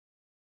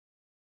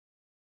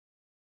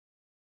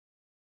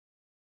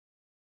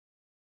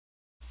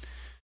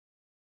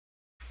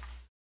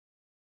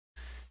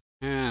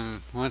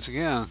And once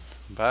again,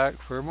 back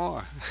for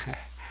more.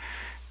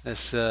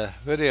 This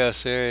video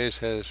series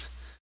has,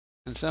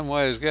 in some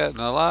ways,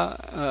 gotten a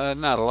lot,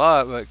 not a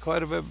lot, but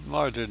quite a bit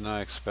larger than I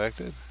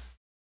expected.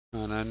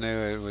 And I knew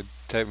it would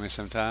take me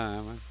some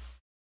time.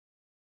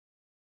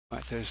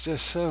 But there's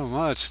just so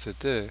much to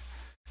do.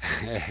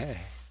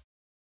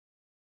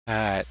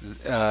 Alright,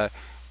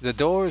 the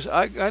doors,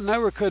 I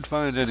never could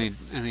find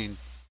any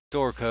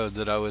door code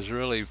that I was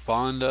really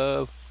fond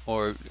of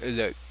or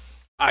that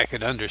I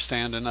could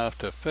understand enough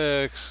to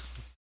fix.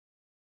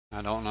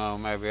 I don't know,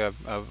 maybe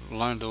I've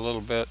learned a little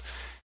bit,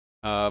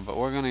 but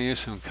we're going to use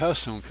some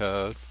custom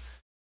code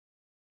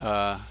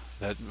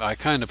that I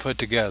kind of put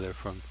together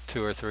from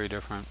 2 or 3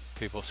 different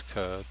people's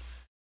code.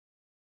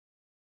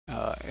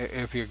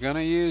 If you're going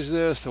to use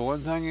this, the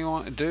one thing you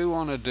want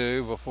to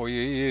do before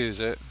you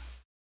use it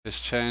is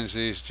change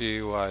these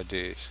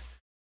GUIDs.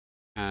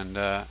 And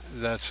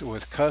that's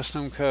with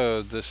custom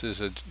code. This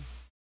is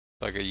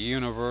like a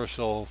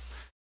universal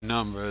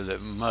number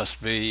that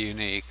must be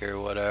unique or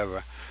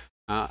whatever.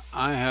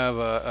 I have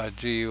a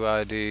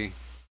GUID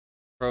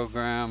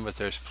program, but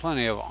there's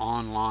plenty of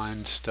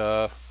online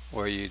stuff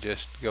where you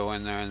just go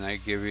in there and they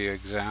give you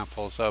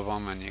examples of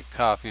them and you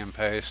copy and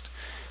paste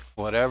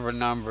whatever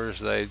numbers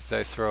they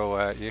throw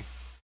at you,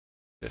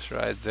 just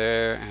right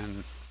there,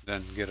 and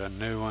then get a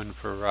new one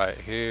for right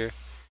here.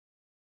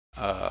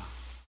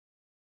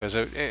 Because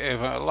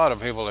if a lot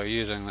of people are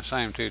using the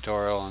same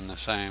tutorial and the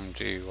same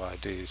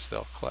GUIDs,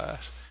 they'll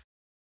clash,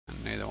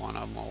 and neither one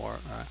of them will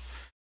work right.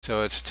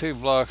 So it's 2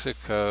 blocks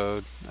of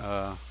code,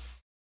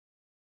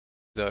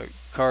 the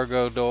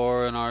cargo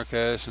door in our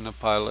case and the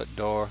pilot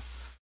door.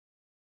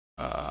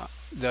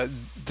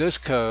 This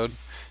code,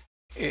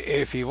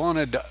 if you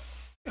wanted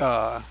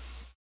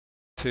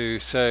to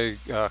say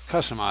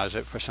customize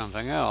it for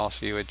something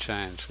else, you would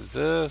change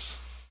this,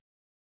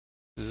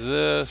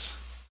 and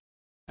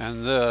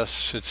this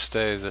should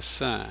stay the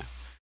same.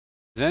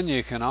 Then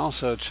you can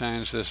also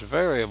change this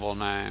variable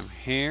name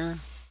here,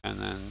 and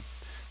then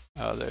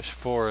there's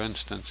 4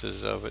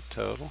 instances of it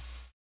total,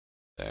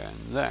 there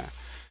and there.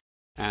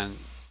 And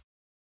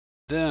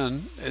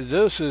then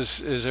this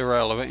is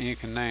irrelevant. You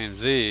can name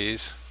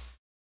these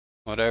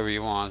whatever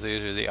you want.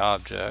 These are the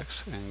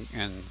objects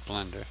in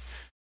Blender.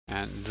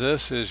 And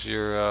this is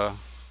your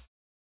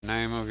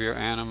name of your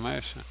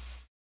animation.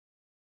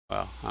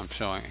 Well, I'm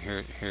showing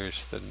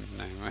here's the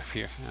name of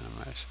your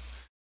animation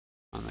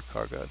on the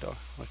cargo door,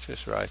 which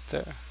is right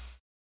there.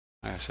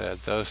 Like I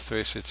said, those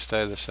 3 should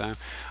stay the same.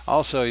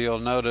 Also, you'll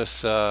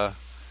notice that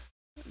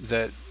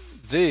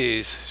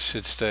these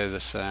should stay the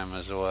same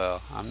as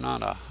well. I'm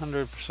not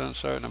 100%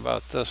 certain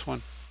about this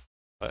one,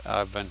 but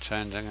I've been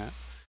changing it.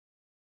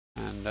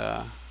 And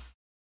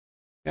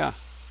yeah.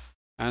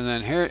 And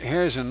then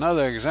here's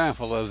another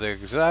example of the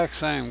exact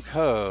same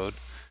code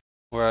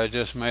where I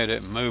just made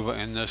it move.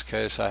 In this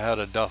case, I had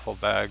a duffel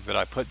bag that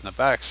I put in the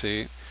back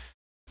seat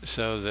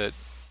so that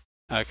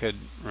I could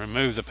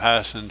remove the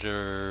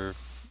passenger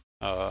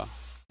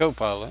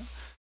co-pilot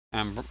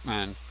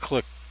and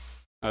click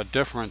a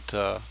different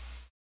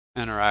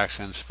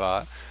interaction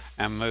spot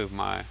and move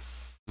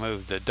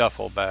the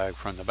duffel bag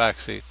from the back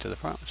seat to the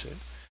front seat.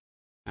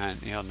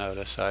 And you'll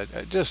notice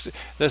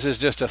this is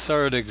just a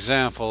third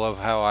example of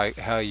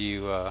how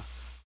you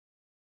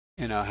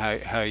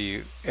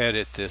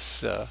edit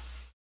this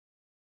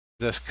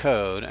this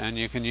code, and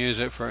you can use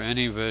it for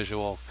any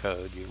visual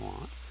code you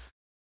want.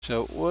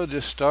 So we'll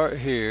just start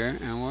here,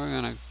 and we're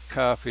going to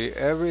copy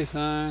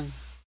everything.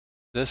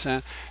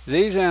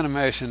 These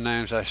animation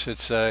names, I should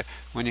say,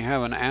 when you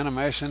have an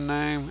animation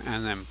name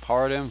and then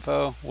part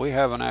info, we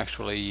haven't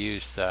actually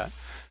used that.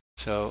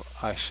 So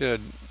I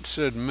should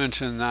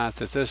mention that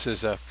this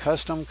is a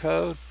custom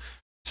code.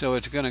 So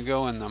it's going to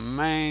go in the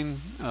main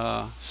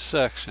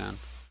section.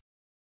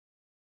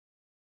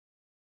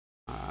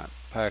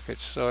 Package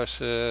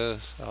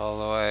sources all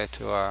the way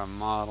to our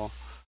model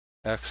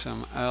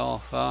XML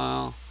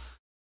file.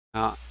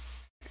 Now,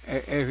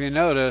 if you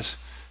notice,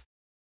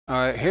 all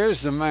right,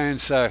 here's the main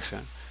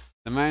section.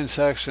 The main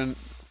section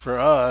for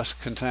us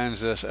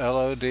contains this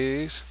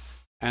LODs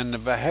and the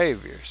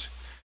behaviors.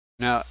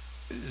 Now,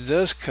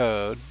 this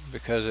code,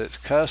 because it's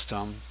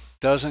custom,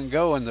 doesn't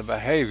go in the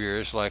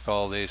behaviors like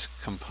all these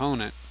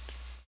component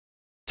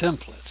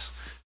templates.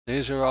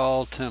 These are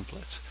all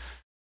templates.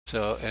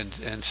 So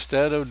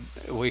instead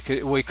of, we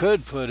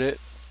could put it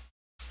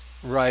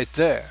right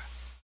there,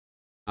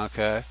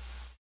 okay?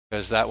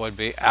 Because that would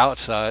be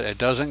outside. It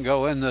doesn't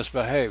go in this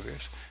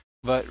behaviors.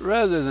 But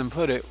rather than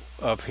put it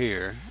up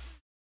here,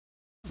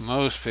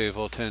 most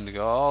people tend to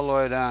go all the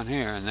way down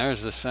here, and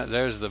there's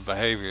the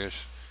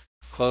behaviors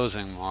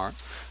closing mark,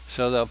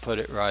 so they'll put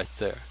it right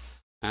there.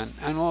 And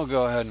we'll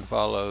go ahead and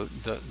follow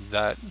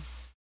that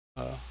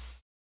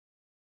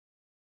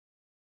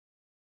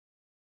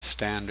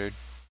standard,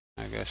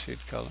 I guess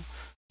you'd call it.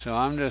 So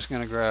I'm just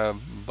going to grab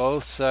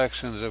both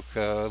sections of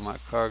code, my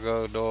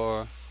cargo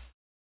door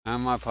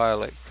and my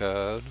pilot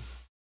code.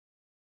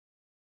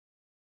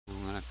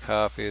 I'm going to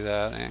copy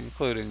that,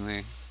 including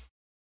the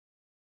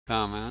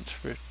comments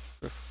for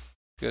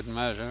good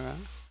measure.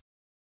 Right?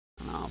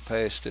 And I'll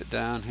paste it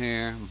down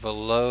here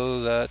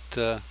below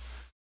that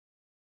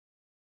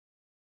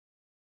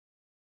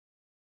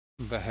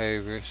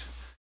behaviors.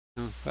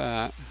 In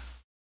fact,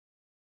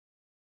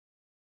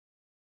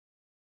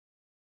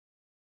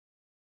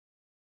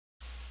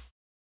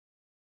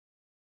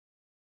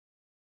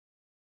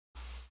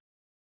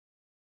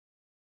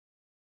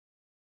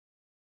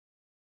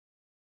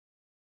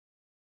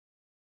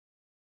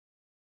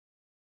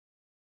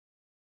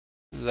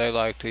 they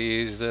like to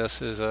use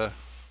this as a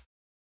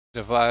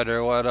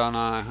divider. Why don't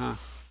I, huh?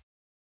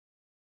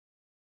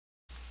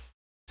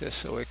 Just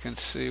so we can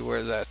see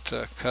where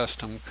that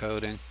custom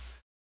coding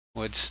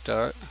would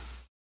start.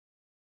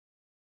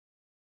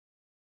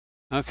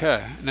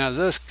 Okay, now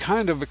this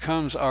kind of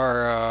becomes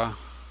our,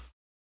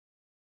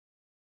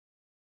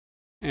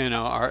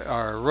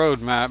 our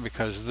roadmap,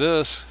 because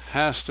this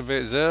has to be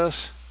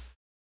this,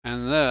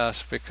 and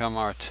this become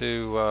our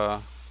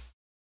two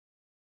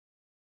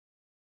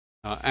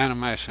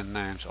animation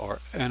names, or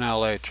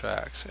NLA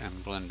tracks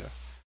in Blender.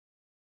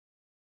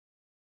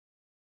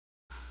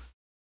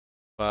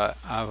 But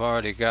I've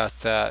already got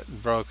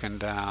that broken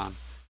down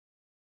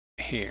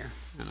here.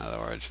 In other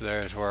words,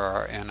 there's where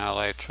our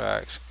NLA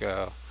tracks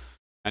go.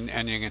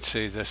 And you can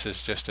see this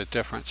is just a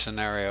different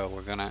scenario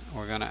we're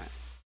gonna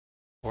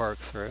work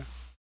through.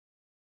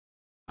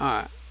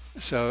 Alright,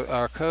 so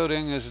our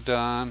coding is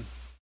done.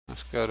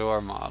 Let's go to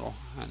our model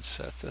and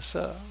set this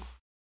up.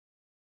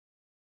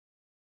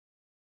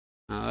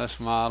 Now this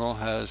model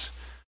has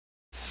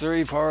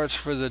 3 parts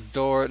for the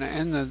door, and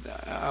in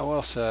the, I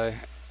will say,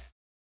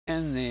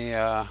 in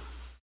the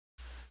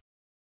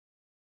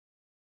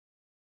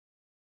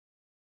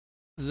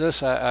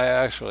this I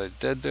actually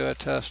did do a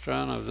test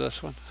run of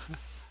this one.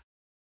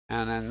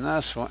 And in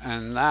this one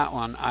and that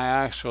one, I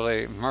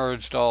actually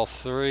merged all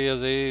 3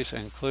 of these,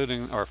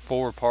 including, or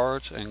 4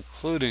 parts,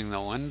 including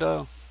the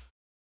window.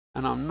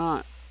 And I'm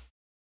not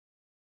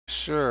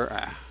sure,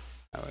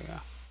 there we go,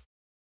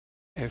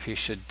 if you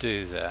should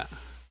do that.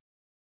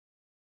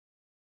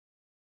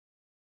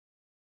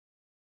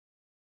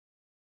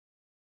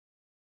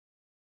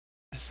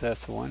 Is that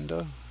the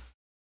window?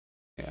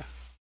 Yeah.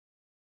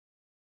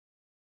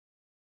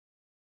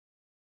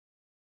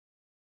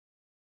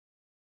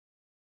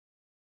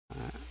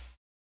 All right.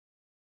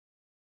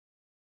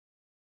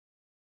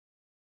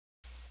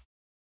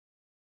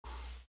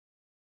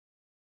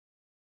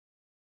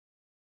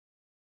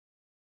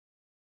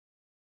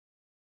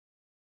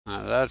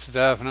 Now that's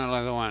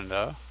definitely the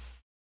window.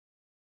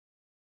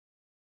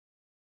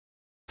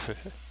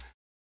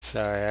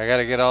 Sorry, I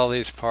gotta get all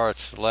these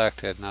parts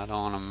selected, and I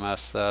don't want to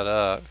mess that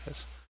up,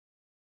 because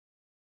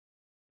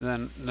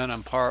then a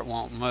part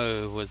won't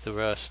move with the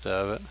rest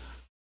of it.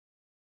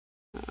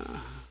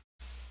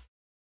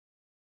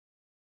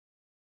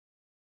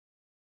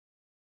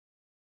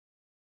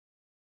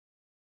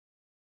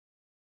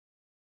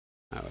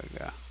 There we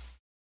go.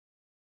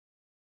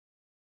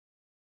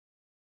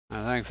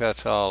 I think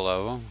that's all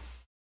of them.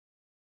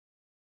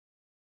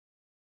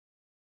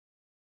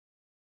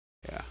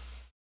 Yeah.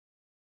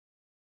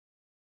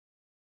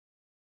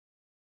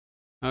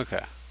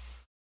 Okay.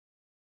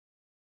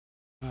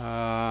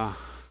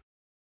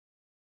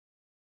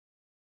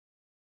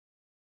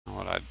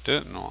 What I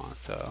didn't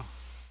want, though,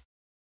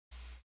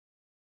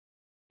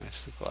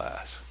 is the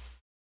glass.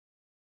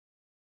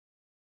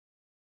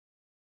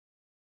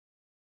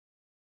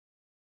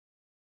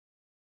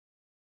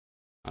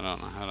 I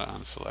don't know how to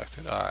unselect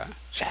it. Alright.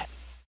 Shit.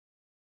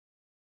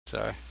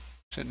 Sorry.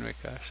 Shouldn't be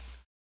cursed.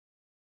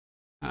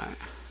 Alright.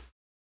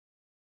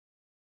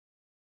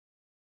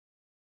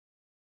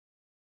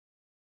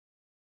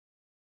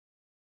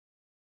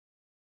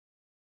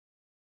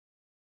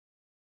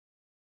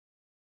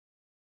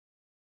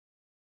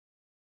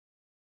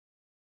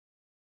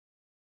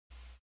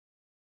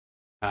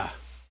 Ah.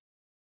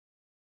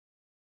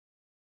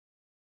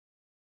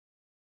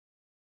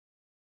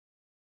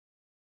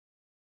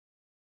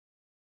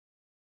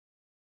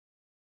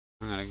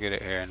 I'm gonna get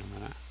it here in a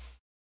minute.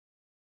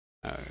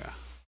 There we go.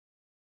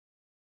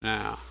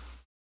 Now.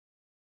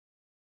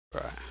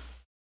 Right.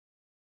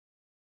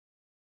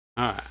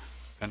 Alright.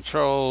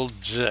 Control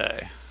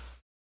J.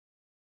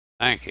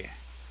 Thank you.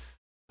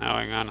 Now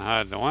we can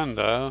unhide the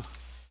window.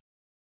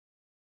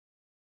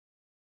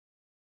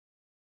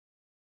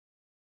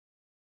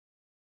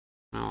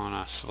 I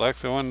want to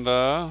select the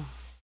window.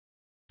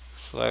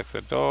 Select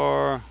the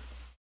door.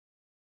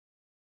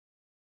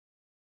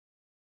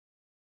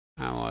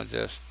 And we'll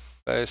just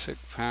basic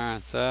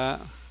parent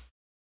that.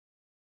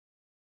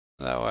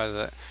 That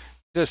way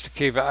just to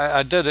keep it,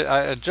 I did it,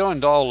 I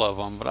joined all of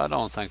them, but I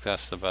don't think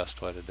that's the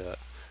best way to do it.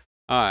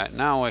 Alright,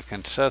 now we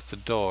can set the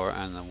door,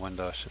 and the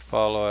window should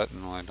follow it,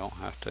 and we don't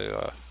have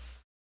to,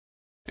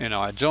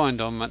 I joined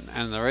them,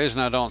 and the reason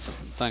I don't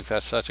think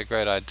that's such a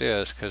great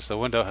idea is because the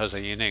window has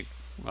a unique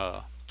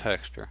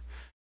texture.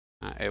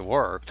 It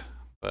worked,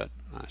 but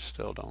I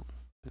still don't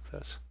think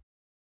that's...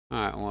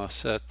 Alright, we'll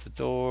set the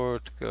door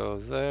to go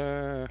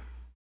there,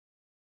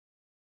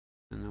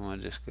 and then we'll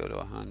just go to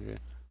 100.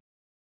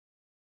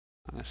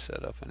 I'm going to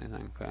set up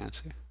anything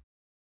fancy.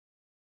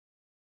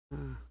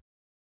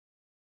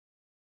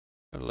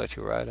 I'll let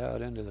you ride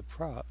out into the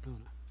prop,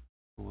 don't I?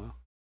 Well,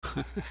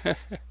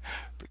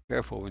 be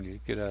careful when you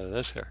get out of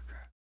this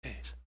aircraft.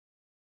 Jeez.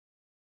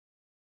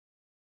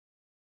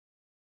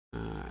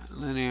 Alright,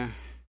 linear.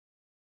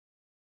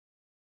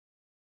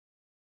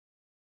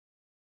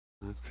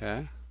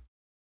 Okay.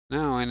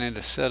 Now we need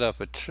to set up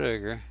a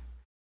trigger.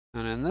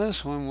 And in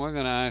this one, we're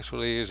going to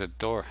actually use a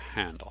door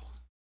handle.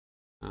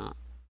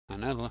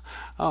 And it'll,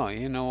 oh,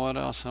 you know what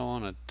else I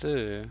want to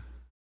do?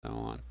 I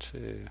want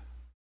to,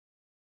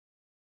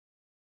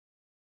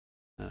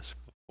 this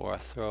before I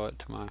throw it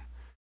to my,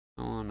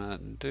 I want to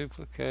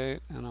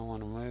duplicate and I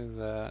want to move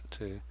that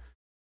to,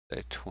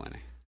 say, 20.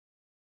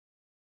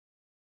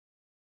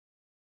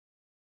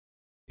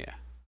 Yeah.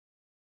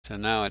 So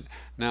now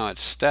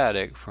it's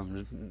static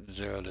from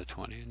 0 to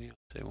 20, and you'll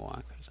see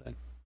why, because I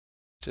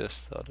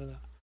just thought of that.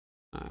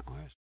 All right,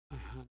 where's my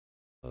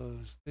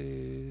close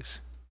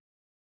these?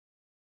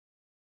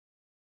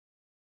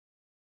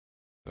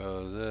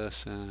 Throw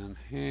this in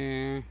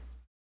here.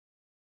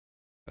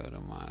 Go to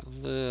my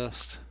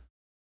list.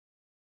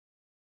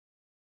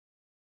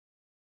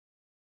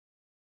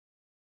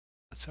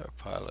 That's our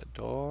pilot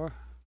door.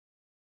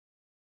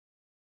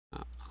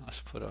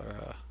 Let's put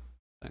our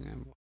thing in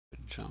before we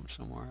jump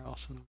somewhere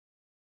else.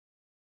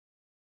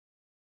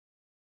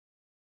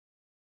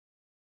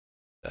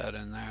 That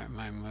in there, it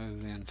may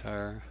move the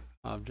entire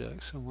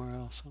object somewhere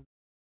else on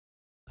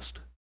the list.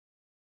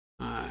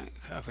 Alright,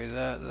 copy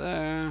that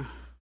there.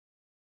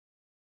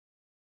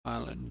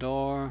 Pilot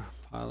door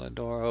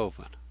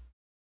open.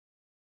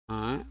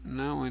 Alright,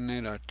 now we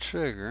need our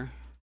trigger.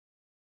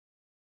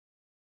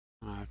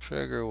 Our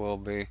trigger will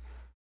be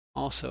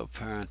also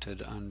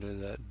parented under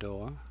that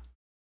door.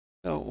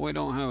 So we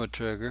don't have a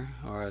trigger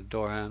or a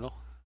door handle.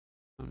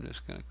 I'm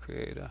just going to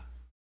create a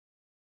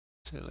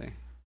silly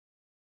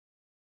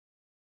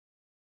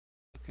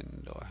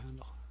looking door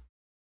handle.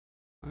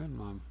 Where's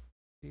my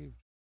cube?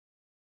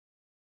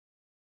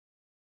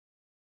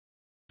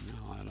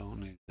 No, I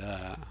don't need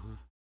that. Huh?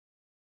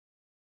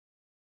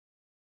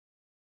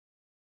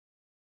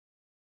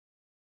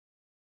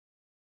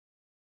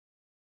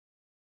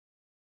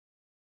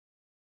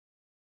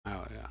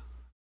 Oh yeah,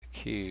 the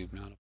cube,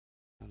 not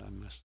what I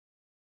missed.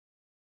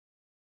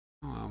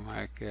 I'll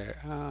make it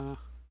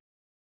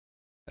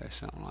say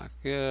something like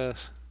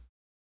this.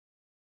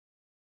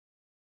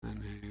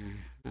 And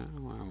here,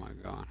 where am I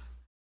going?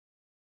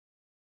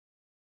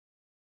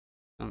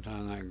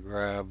 Sometimes that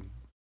grab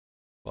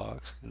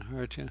box can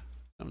hurt you.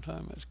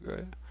 Sometimes it's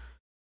great.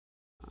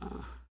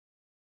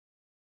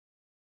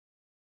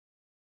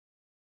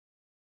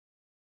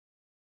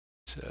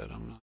 Said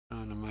I'm not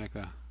trying to make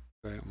a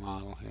great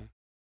model here.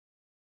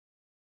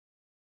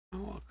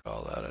 And we'll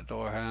call that a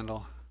door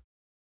handle.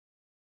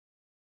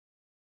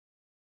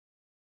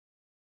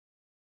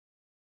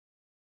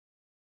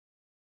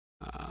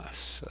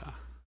 So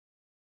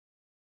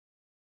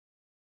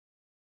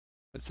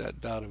put that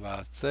dot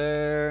about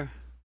there.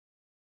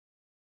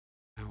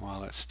 And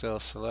while it's still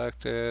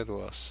selected,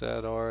 we'll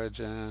set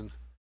origin,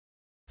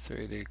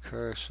 3D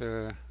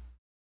cursor.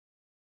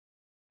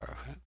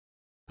 Perfect.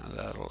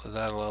 Now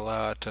that'll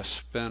allow it to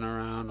spin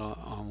around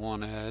on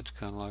one edge,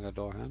 kind of like a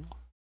door handle.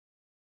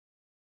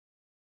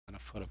 I'm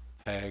gonna put a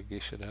peg. You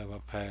should have a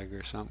peg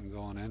or something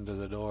going into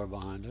the door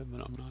behind it,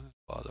 but I'm not gonna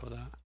bother with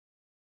that.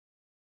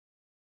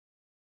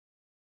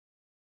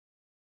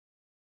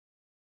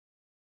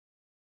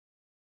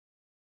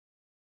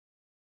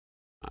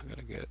 I'm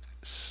gonna get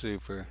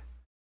super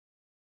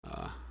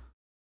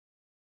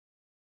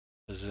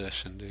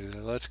positioned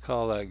either. Let's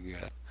call that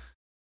good.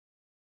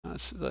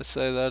 Let's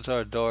say that's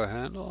our door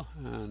handle,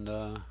 and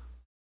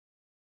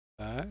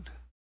back.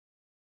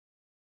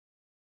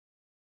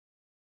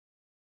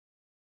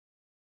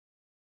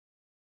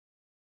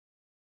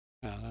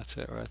 Yeah, that's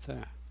it right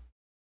there.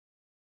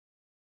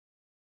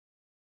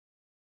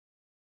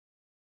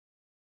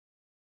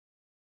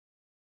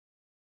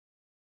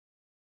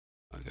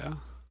 There we go.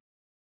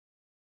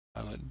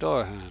 Pilot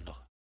door handle.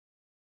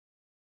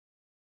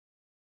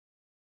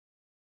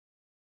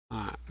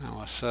 Alright, now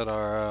we'll set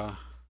our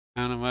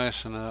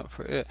animation up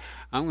for it.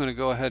 I'm going to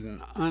go ahead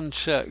and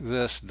uncheck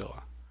this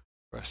door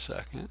for a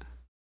second.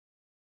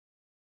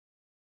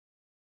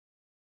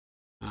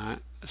 Alright,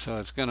 so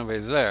it's going to be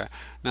there.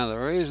 Now the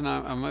reason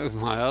I moved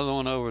my other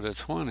one over to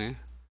 20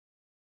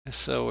 is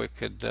so we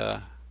could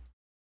go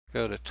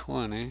to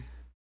 20.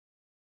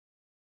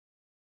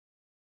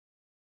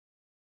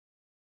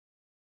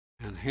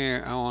 And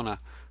here I want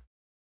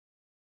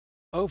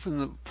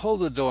to pull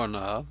the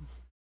doorknob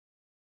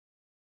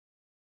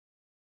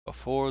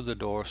before the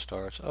door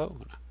starts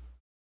opening.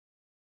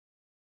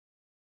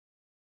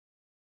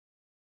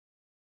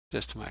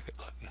 Just to make it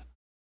look good.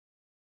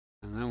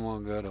 And then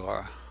we'll go to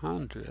our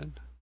 100.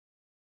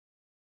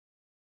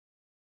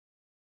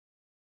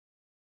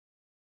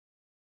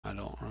 I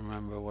don't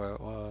remember where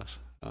it was.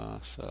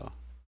 So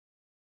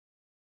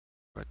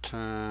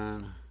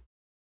return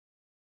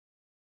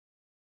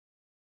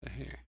to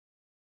here.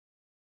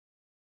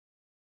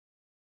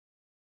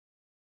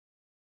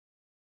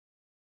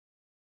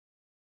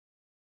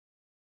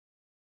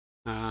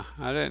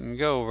 I didn't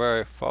go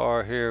very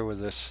far here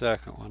with this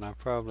second one. I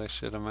probably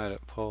should have made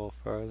it pull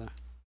further.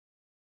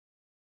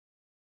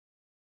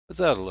 But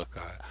that'll look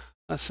alright.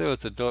 Let's see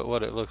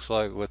what it looks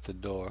like with the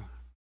door.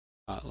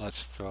 Alright,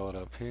 let's throw it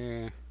up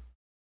here.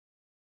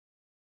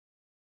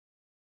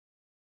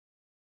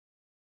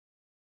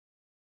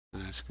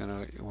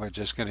 And we're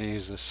just gonna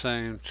use the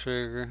same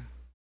trigger.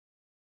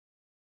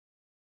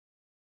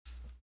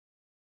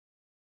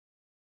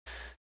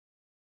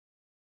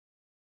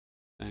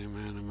 Same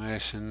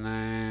animation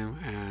name,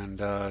 and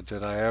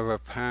did I ever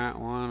parent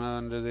one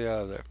under the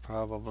other?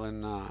 Probably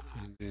not.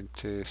 I need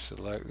to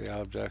select the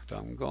object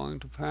I'm going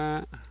to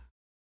parent.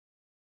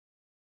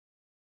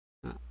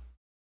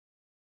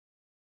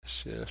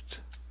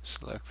 Shift,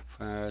 select the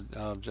parent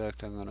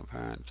object I'm going to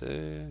parent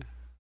to.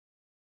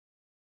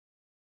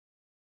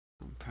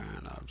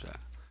 Parent object.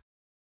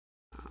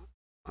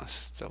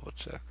 Let's double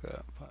check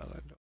that.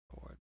 Pilot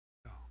door.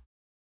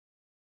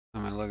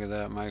 Let me look at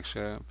that, make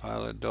sure.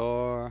 Pilot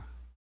door.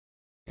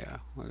 Yeah,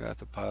 we got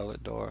the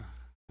pilot door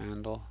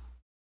handle.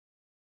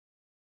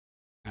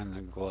 And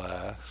the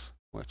glass,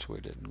 which we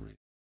didn't read.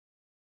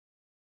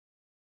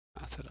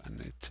 Not that I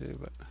need to,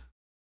 but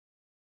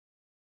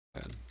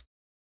good.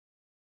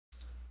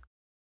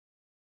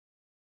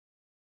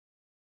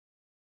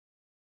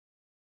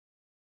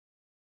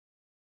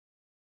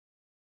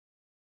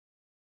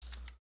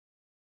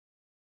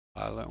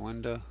 Pilot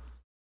window.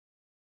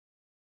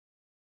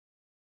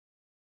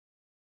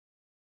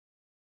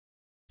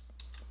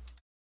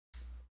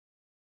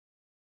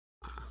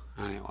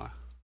 Anyway.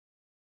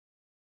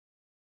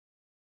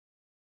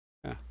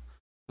 Yeah.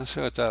 Let's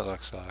see what that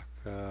looks like.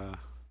 Turn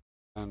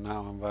that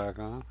one back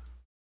on.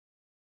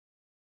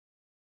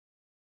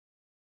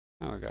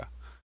 There we go.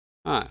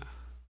 Alright.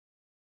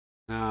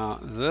 Now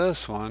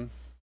this one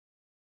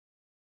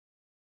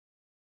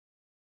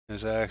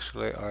is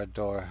actually our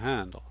door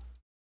handle.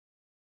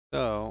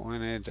 So we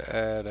need to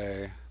add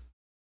a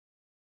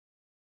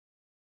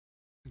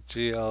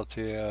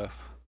GLTF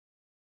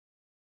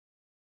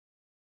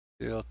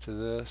deal to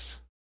this.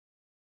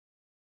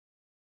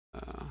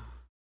 Do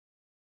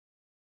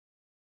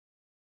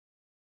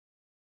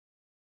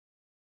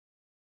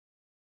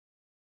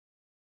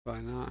I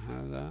not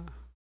have that?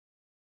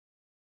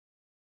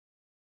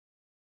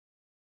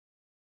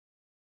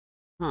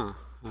 Huh,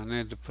 I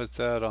need to put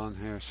that on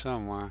here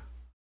somewhere.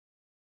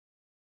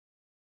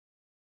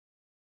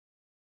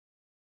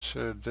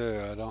 Sure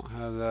do, I don't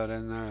have that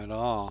in there at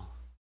all.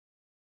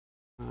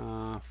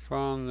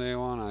 From the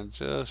one I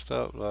just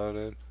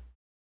uploaded.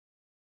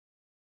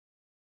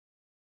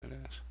 It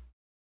is.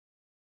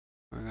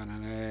 We're gonna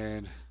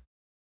need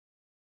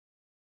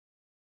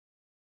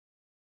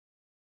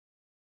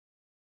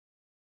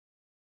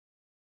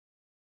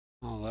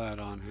all that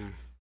on here.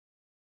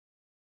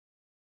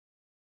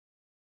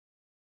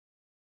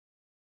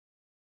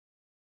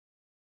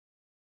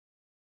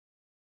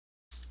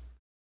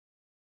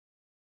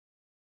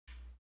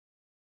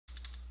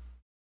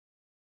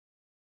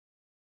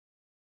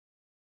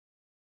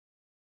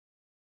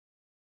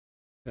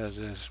 Because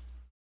this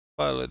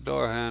pilot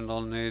door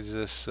handle needs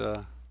this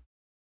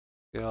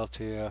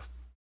LTF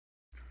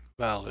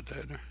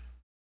validator.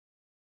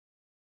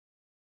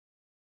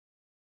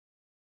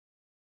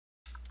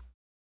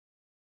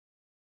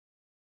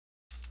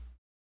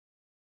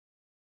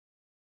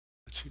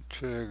 Let you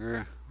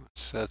trigger.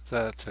 Let's set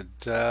that to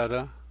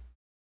data.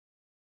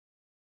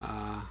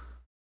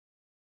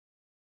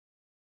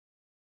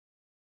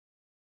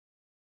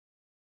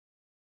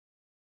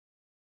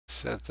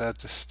 Set that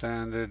to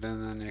standard,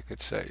 and then you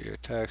could set your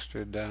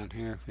texture down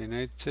here if you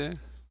need to.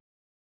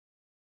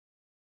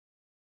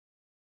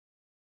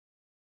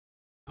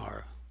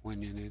 Or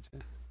when you need to.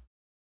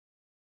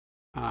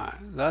 Alright,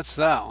 that's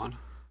that one.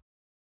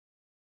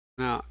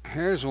 Now,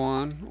 here's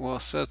one. We'll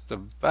set the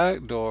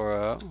back door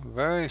up,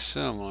 very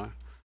similar,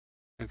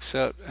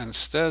 except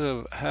instead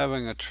of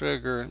having a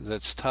trigger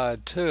that's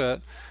tied to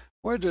it,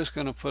 we're just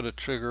going to put a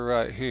trigger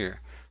right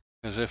here.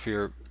 As if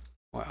you're,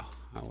 well,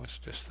 I was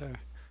just there.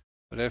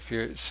 But if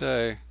you're,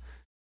 say,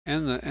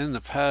 in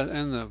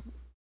the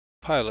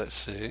pilot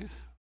seat,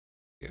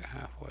 get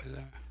halfway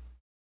there.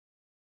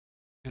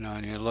 You know,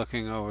 and you're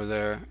looking over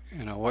there,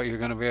 you know, what you're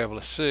going to be able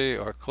to see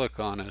or click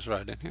on is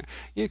right in here.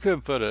 You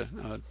could put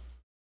a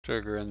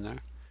trigger in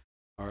there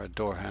or a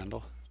door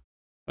handle,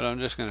 but I'm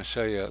just going to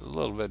show you a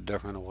little bit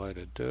different way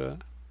to do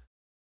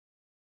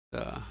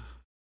it.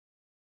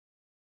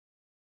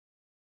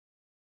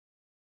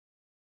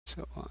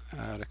 So I'll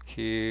add a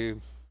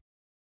cube.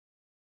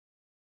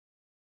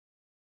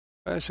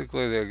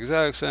 Basically the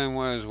exact same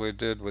way as we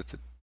did with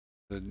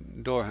the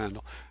door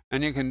handle.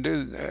 And you can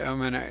do, I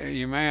mean,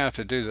 you may have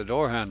to do the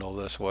door handle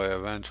this way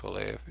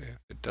eventually if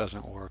it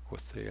doesn't work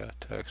with the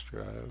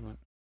texture. I haven't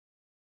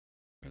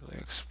really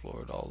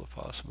explored all the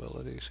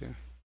possibilities here.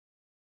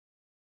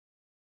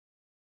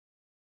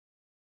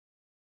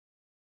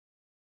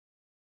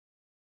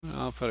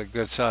 I'll put a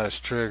good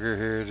sized trigger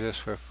here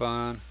just for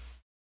fun.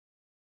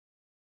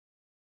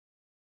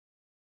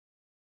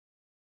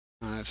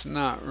 And it's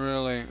not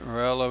really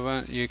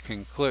relevant. You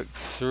can click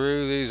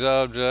through these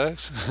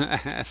objects.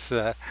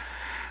 So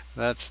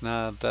that's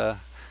not,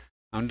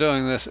 I'm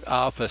doing this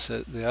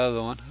opposite the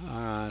other one.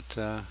 Alright,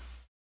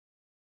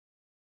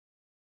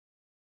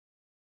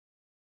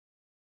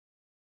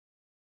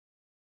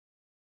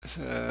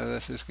 so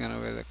this is going to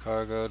be the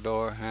cargo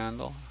door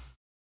handle.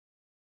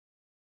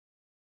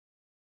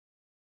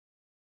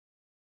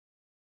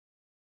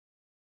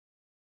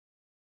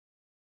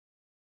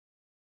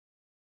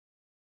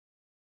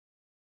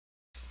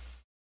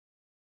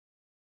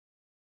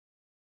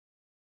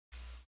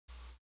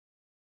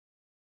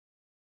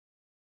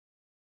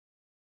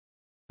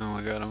 And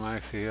we got to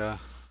make the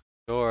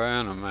door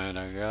animate,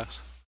 I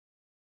guess.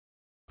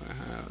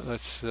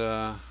 Let's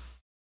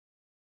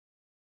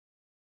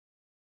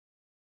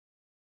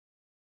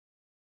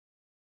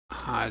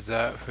hide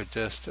that for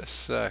just a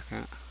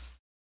second.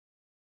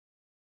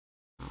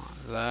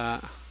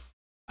 That.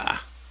 I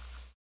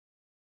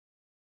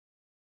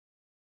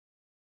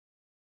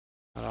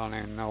don't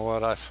even know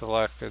what I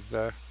selected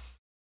there.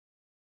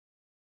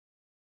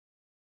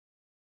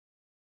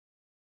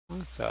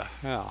 What the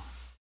hell?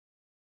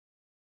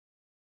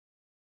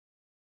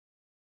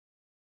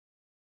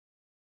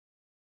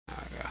 There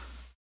we go.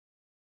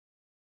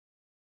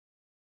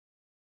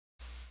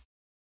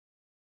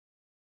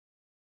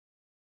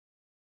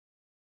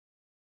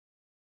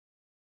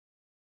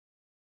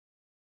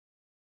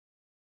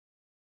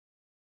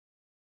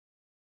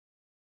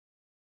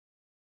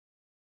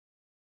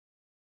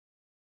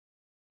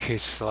 Keep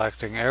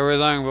selecting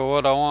everything but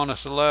what I want to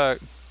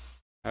select.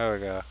 There we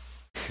go.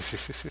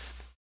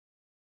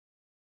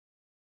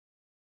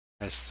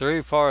 There's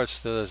 3 parts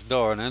to this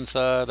door: an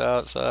inside,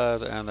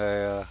 outside, and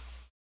a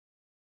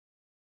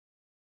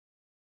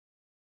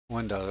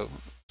window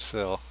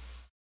sill.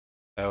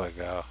 There we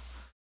go.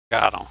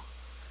 Got them.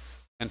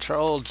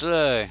 Control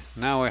J.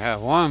 Now we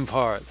have 1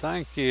 part.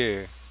 Thank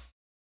you.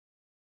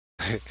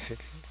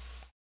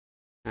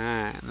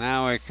 Alright,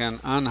 now we can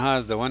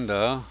unhide the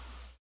window.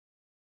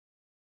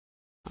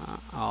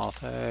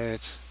 Alt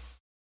H.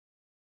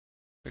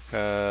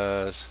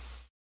 Because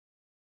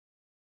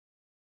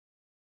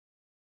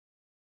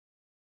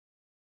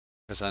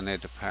I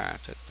need to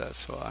parent it,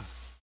 that's why.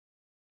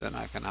 Then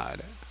I can hide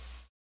it.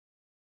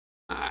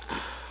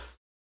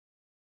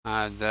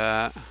 Hide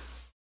that.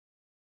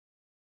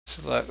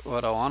 Select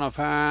what I want to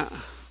parent.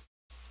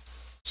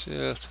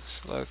 Shift,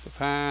 select the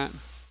parent.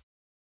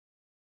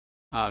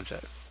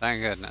 Object.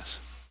 Thank goodness.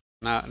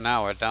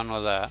 Now we're done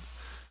with that.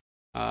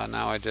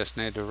 Now I just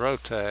need to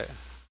rotate.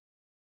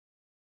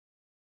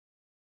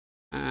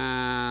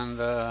 And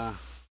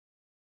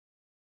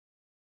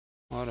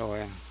what do we?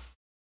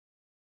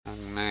 I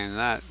can name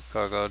that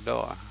cargo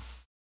door.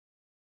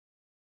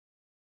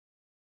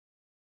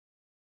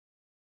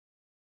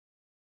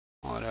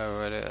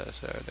 Whatever it is,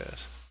 there it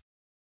is.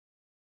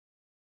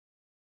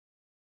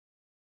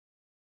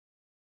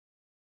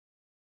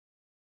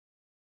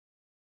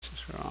 This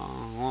is the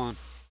wrong one.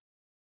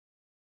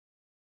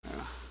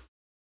 Yeah.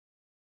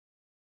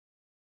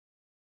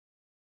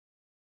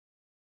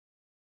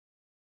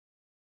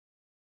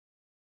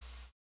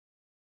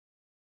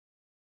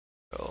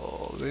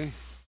 Dolby.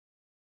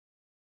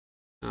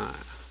 Alright.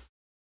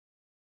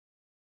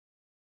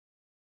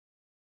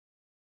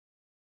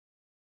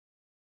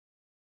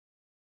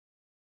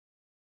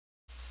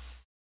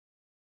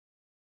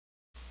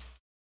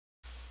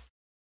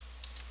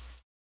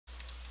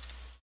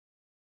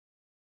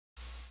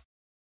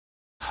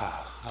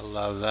 I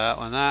love that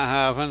when that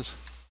happens.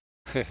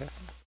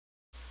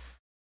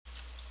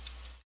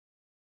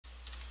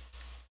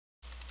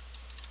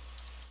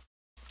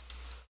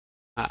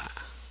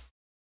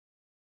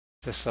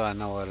 Just so I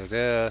know what it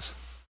is.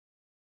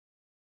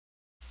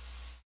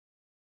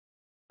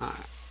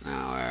 Alright,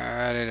 now we're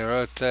ready to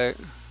rotate.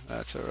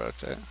 That's a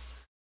rotate.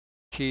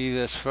 Key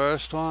this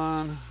first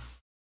one.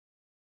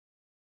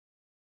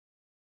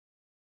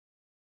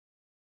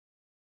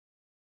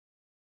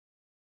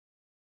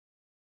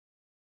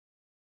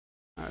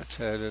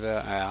 Rotate it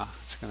out. Yeah,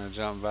 it's going to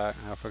jump back.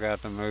 I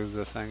forgot to move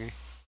the thingy.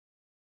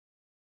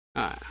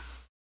 Alright.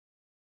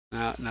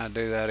 Now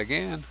do that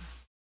again.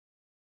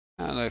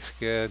 That looks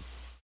good.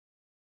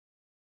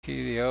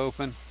 Key the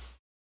open.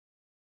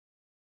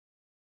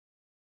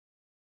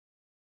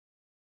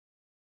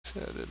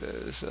 Set it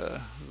as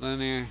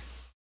linear.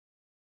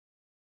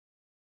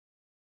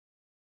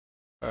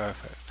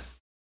 Perfect.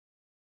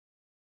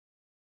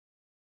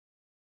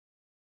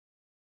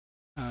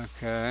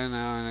 Okay,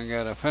 now I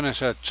gotta finish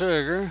that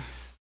trigger.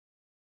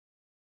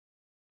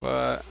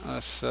 But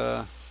let's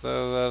throw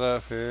that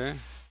up here.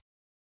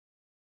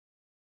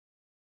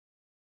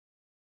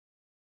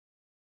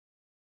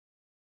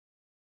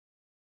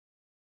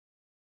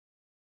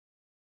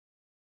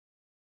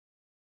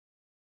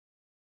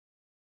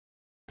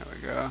 There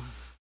we go.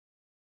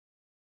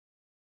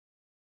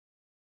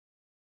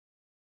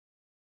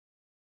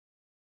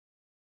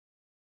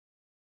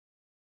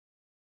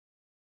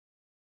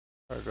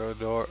 Cargo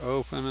door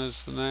open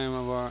is the name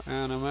of our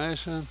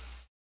animation.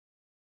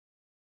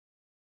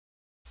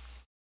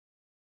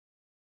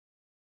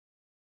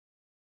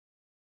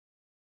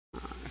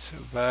 So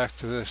back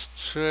to this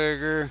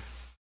trigger.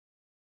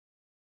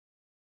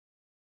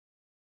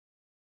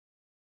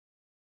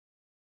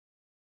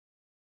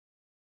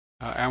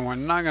 And we're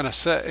not going to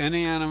set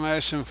any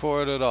animation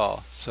for it at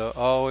all. So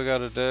all we got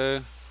to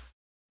do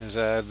is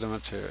add the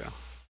material.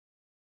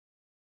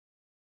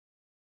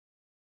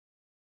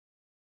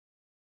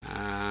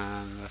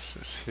 And this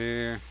is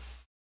here.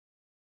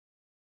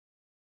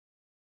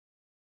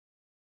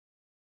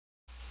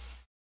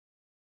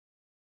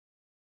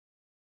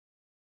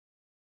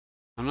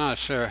 I'm not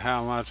sure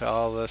how much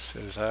all this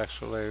is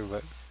actually,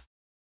 but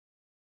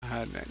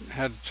I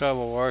had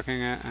trouble working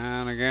it.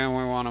 And again,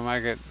 we want to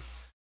make it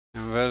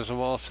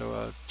invisible, so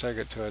we'll take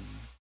it to a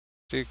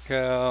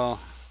decal,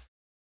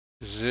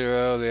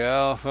 0 the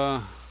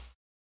alpha.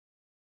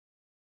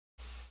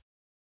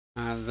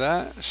 And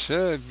that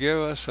should give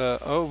us an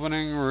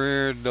opening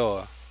rear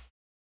door.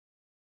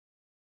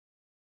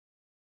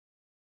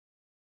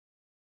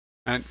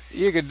 And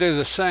you could do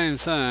the same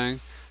thing,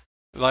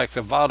 like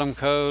the bottom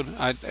code.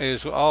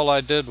 All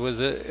I did with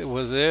it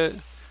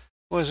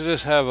was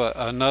just have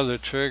another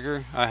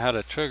trigger. I have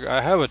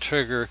a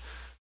trigger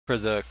for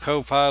the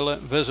co-pilot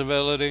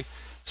visibility,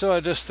 so I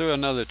just threw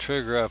another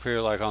trigger up here,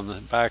 like on the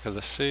back of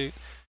the seat,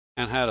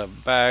 and had a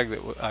bag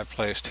that I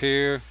placed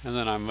here, and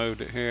then I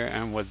moved it here,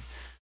 and with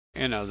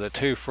the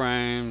 2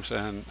 frames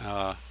and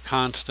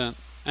constant.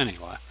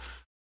 Anyway,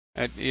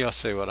 you'll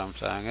see what I'm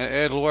saying.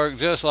 It'll work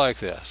just like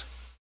this.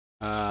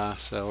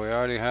 So we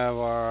already have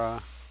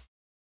our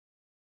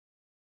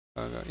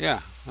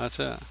yeah, that's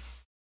it.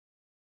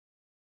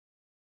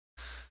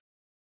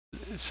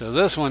 So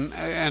this one,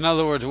 in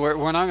other words,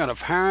 we're not going to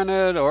parent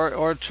it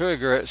or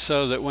trigger it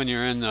so that when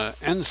you're in the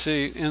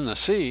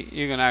seat,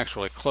 you can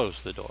actually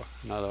close the door.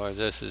 In other words,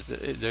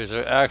 there's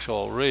an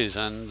actual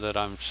reason that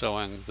I'm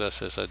showing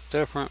this as a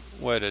different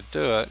way to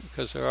do it,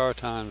 because there are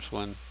times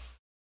when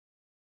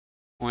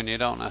you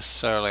don't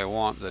necessarily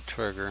want the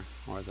trigger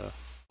or the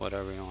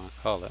whatever you want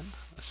to call it.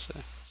 Let's see,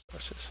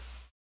 sources,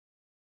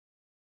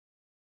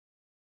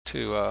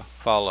 to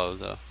follow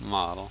the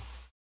model.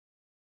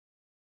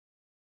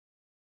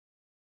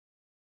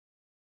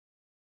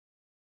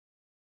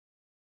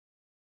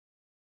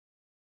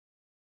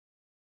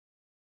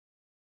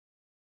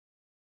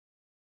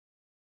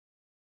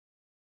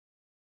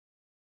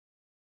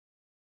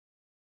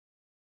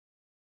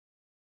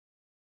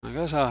 I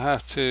guess I'll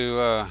have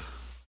to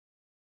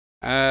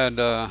add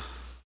a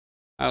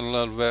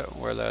little bit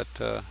where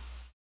that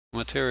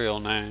material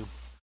name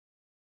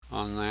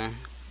on there.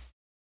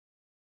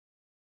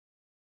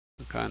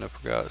 I kind of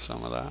forgot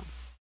some of that.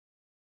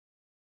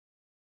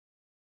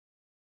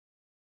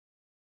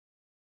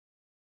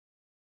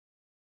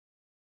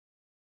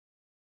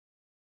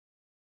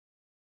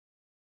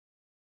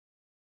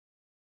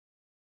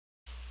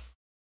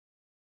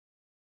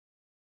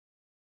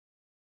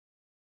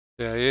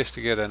 Yeah, I used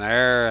to get an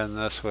error, and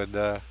this would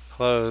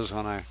close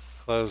when I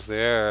closed the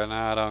error.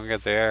 Now I don't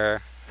get the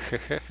error.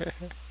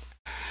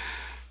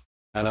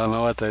 I don't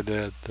know what they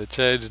did. They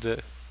changed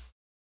it.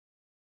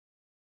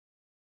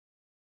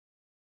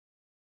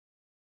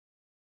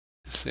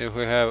 Let's see if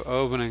we have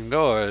opening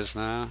doors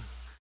now.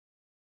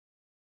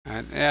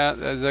 And yeah,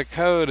 the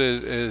code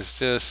is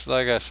just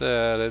like I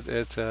said.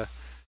 It's a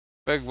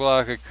big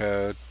block of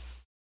code.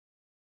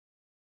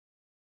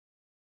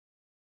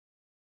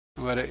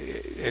 But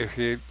if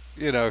you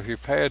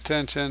pay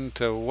attention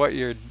to what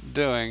you're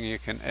doing, you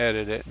can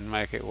edit it and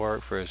make it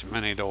work for as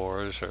many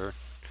doors or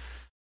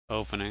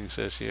openings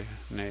as you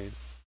need.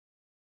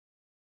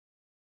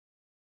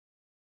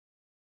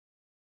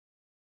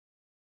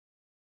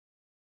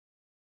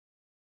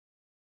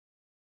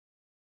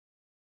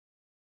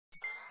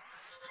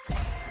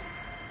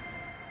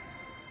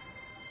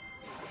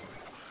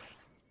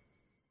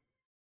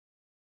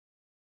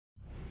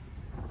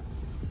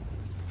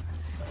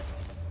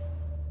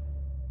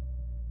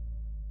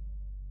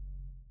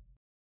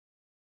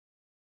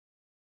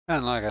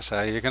 And like I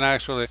say, you can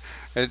actually,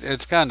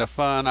 it's kind of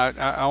fun. I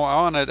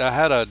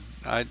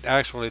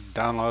actually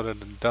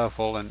downloaded a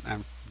duffel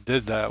and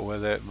did that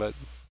with it, but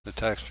the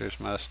texture's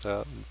messed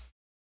up.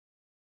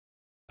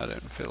 I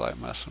didn't feel like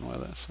messing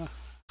with it,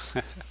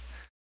 so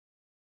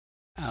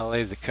I'll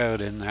leave the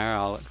code in there.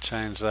 I'll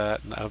change that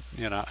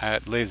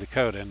and leave the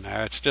code in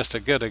there. It's just a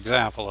good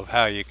example of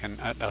how you can,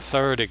 a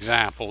third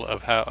example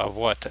of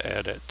what to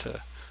edit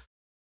to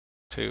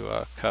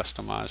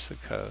customize the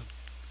code.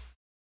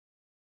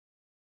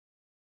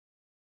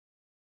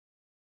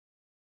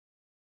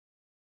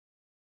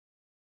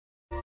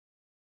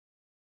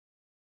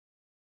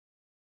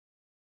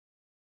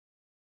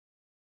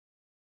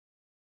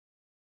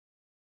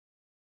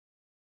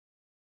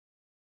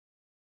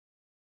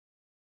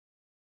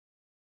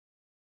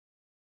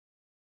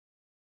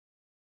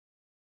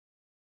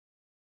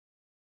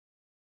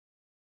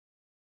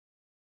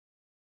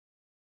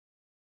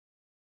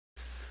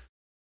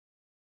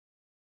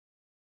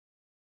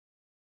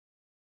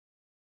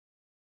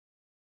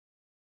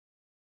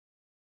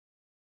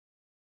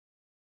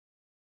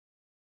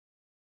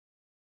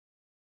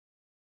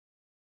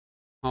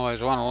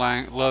 Always want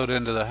to load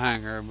into the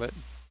hangar, but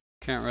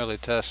Can't really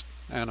test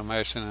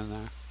animation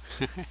in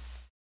there.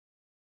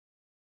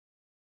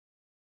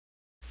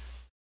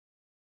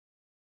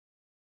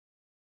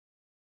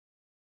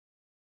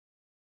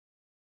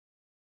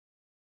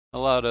 A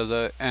lot of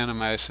the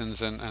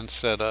animations and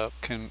setup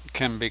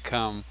can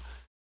become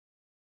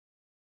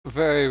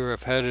very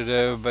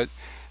repetitive, but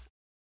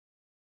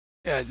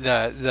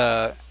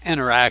the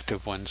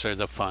interactive ones are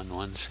the fun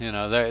ones.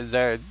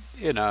 They're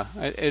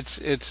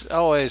it's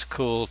always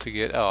cool to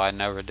get. Oh, I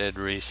never did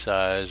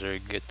resize or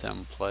get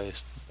them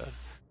placed, but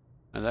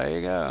there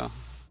you go.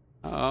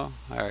 Oh,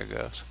 there it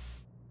goes.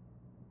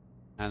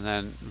 And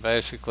then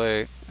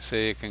basically, so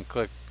you can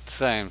click the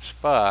same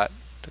spot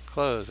to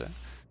close it.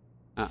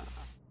 Uh,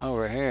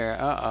 Over here,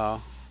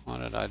 uh-oh, what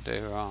did I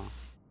do wrong?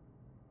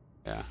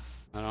 Yeah,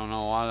 I don't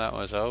know why that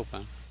was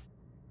open.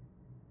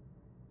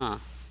 Huh.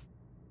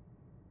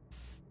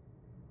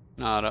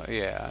 Not,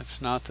 yeah,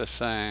 it's not the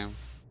same.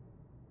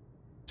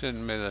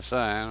 Shouldn't be the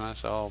same.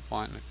 That's the whole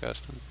point in the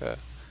custom code.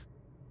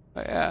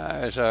 But yeah,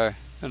 there's our,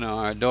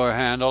 our door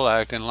handle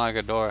acting like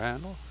a door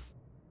handle.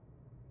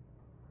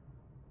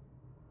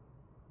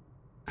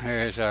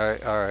 Here's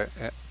our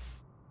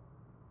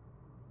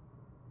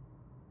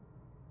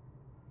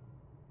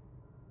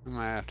I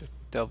might have to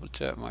double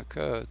check my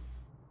code.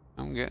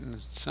 I'm getting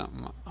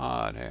something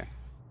odd here.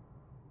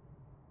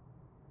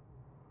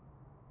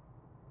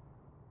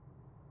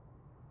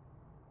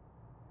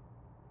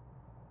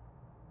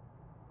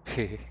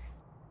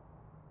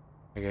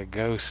 I got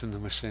ghosts in the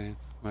machine.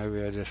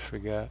 Maybe I just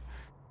forgot.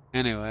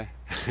 Anyway,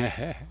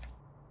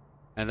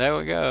 and there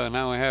we go.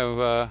 Now we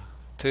have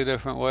two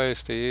different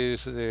ways to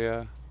use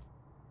the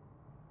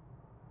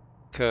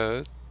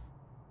code.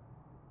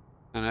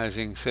 And as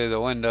you can see, the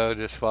window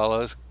just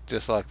follows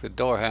just like the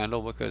door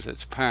handle because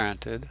it's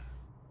parented.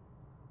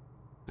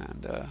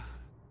 And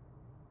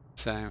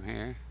same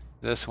here.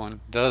 This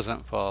one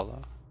doesn't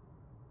follow.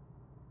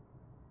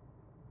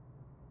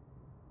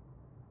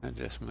 It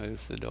just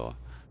moves the door.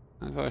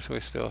 And of course, we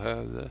still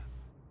have the.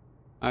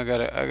 I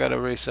gotta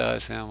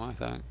resize him. I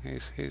think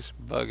he's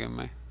bugging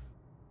me.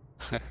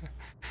 All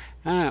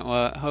right.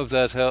 Well, I hope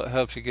that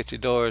helps you get your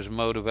doors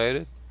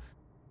motivated,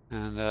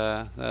 and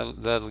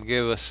that'll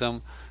give us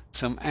some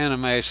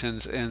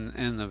animations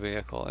in the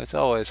vehicle. It's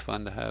always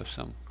fun to have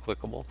some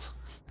clickables.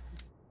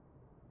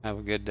 Have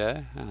a good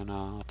day, and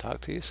I'll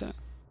talk to you soon.